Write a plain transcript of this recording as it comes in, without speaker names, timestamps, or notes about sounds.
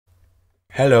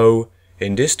Hello!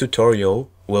 In this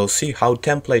tutorial, we'll see how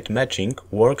template matching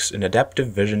works in Adaptive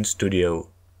Vision Studio.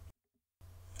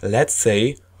 Let's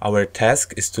say our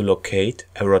task is to locate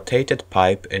a rotated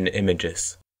pipe in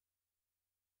images.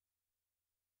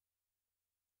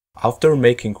 After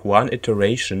making one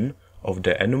iteration of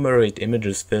the Enumerate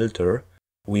Images filter,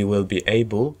 we will be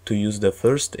able to use the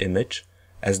first image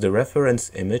as the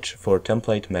reference image for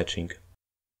template matching.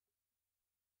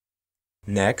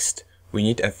 Next, we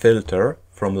need a filter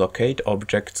from Locate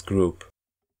Objects group.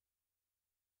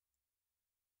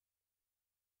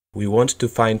 We want to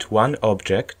find one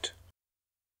object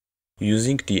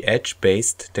using the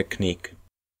edge-based technique.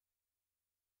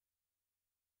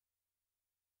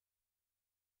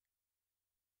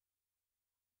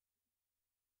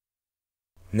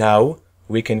 Now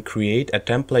we can create a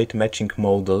template matching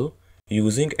model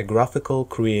using a graphical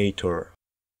creator.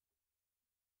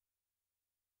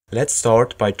 Let's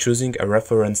start by choosing a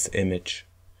reference image.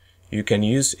 You can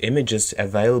use images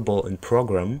available in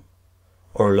program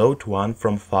or load one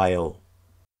from file.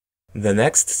 The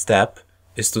next step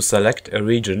is to select a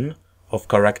region of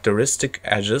characteristic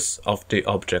edges of the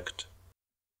object.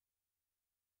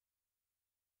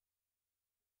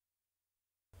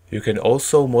 You can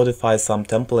also modify some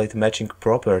template matching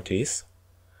properties,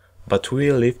 but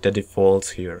we'll leave the defaults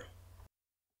here.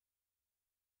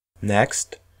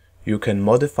 Next, you can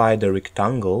modify the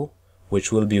rectangle,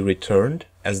 which will be returned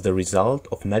as the result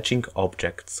of matching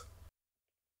objects.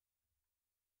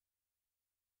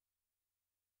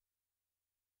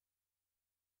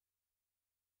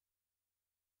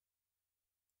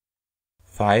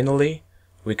 Finally,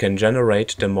 we can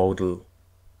generate the model.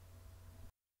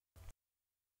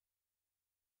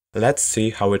 Let's see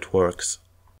how it works.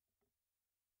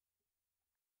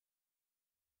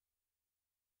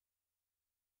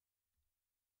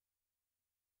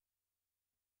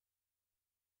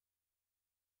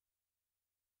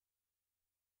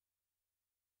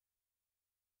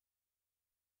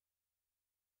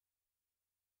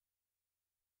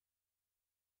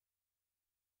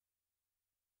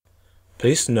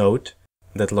 Please note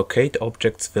that Locate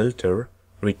Objects filter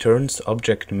returns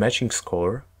object matching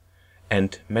score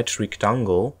and match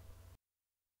rectangle,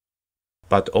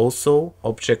 but also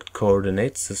object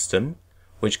coordinate system,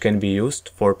 which can be used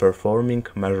for performing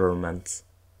measurements.